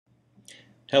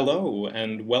Hello,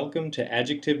 and welcome to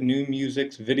Adjective New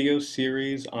Music's video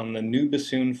series on the Neue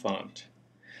Bassoon font.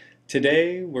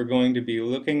 Today, we're going to be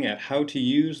looking at how to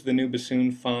use the Neue Bassoon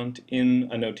font in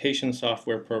a notation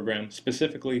software program,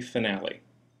 specifically Finale.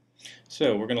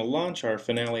 So, we're going to launch our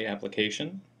Finale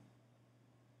application.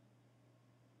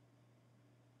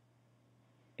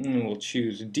 And we'll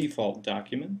choose Default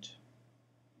Document.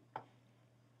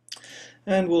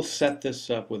 And we'll set this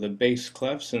up with a bass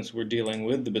clef since we're dealing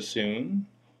with the bassoon.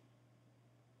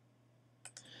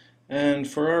 And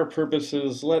for our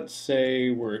purposes, let's say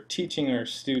we're teaching our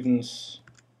students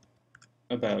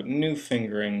about new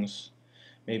fingerings.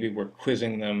 Maybe we're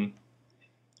quizzing them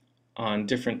on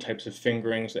different types of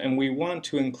fingerings, and we want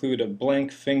to include a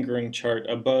blank fingering chart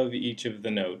above each of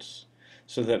the notes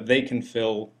so that they can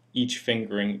fill each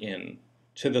fingering in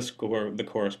to the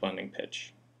corresponding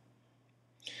pitch.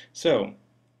 So,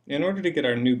 in order to get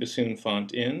our Neue Bassoon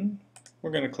font in,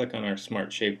 we're going to click on our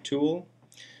Smart Shape tool,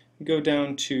 go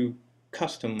down to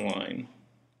Custom Line,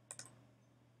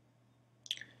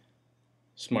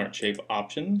 Smart Shape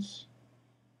Options,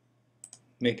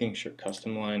 making sure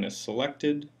Custom Line is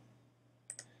selected,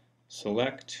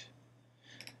 select.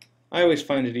 I always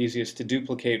find it easiest to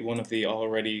duplicate one of the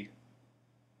already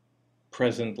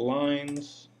present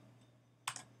lines,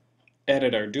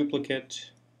 edit our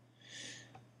duplicate.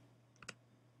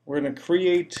 We're going to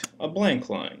create a blank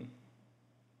line,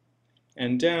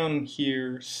 and down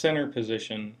here, center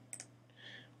position,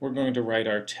 we're going to write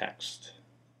our text,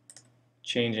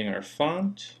 changing our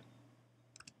font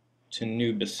to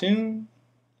Neue Bassoon,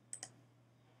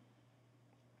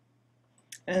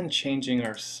 and changing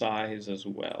our size as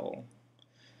well.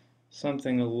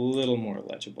 Something a little more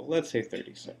legible. Let's say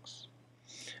 36.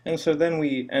 And so then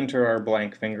we enter our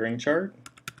blank fingering chart.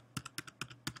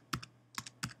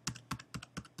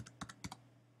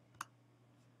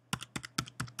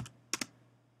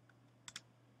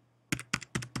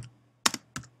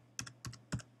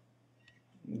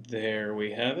 There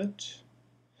we have it.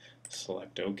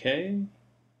 Select OK.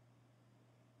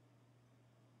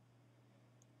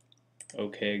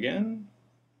 OK again.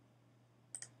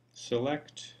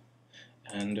 Select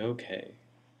and OK.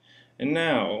 And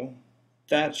now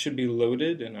that should be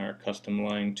loaded in our custom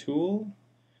line tool.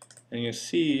 And you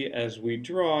see as we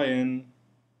draw in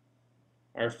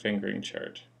our fingering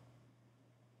chart.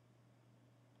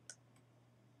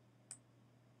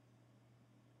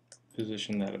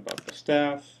 Position that above the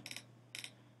staff,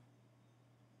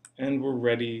 and we're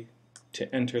ready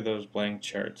to enter those blank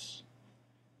charts,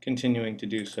 continuing to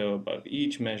do so above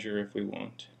each measure if we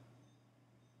want.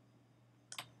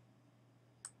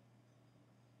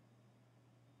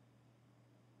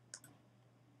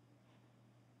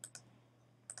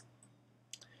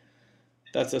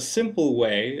 That's a simple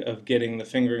way of getting the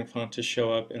fingering font to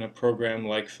show up in a program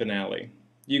like Finale.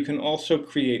 You can also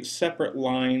create separate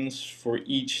lines for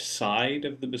each side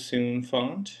of the bassoon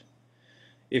font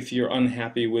if you're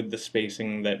unhappy with the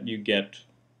spacing that you get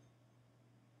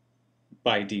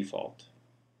by default.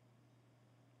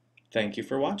 Thank you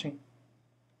for watching.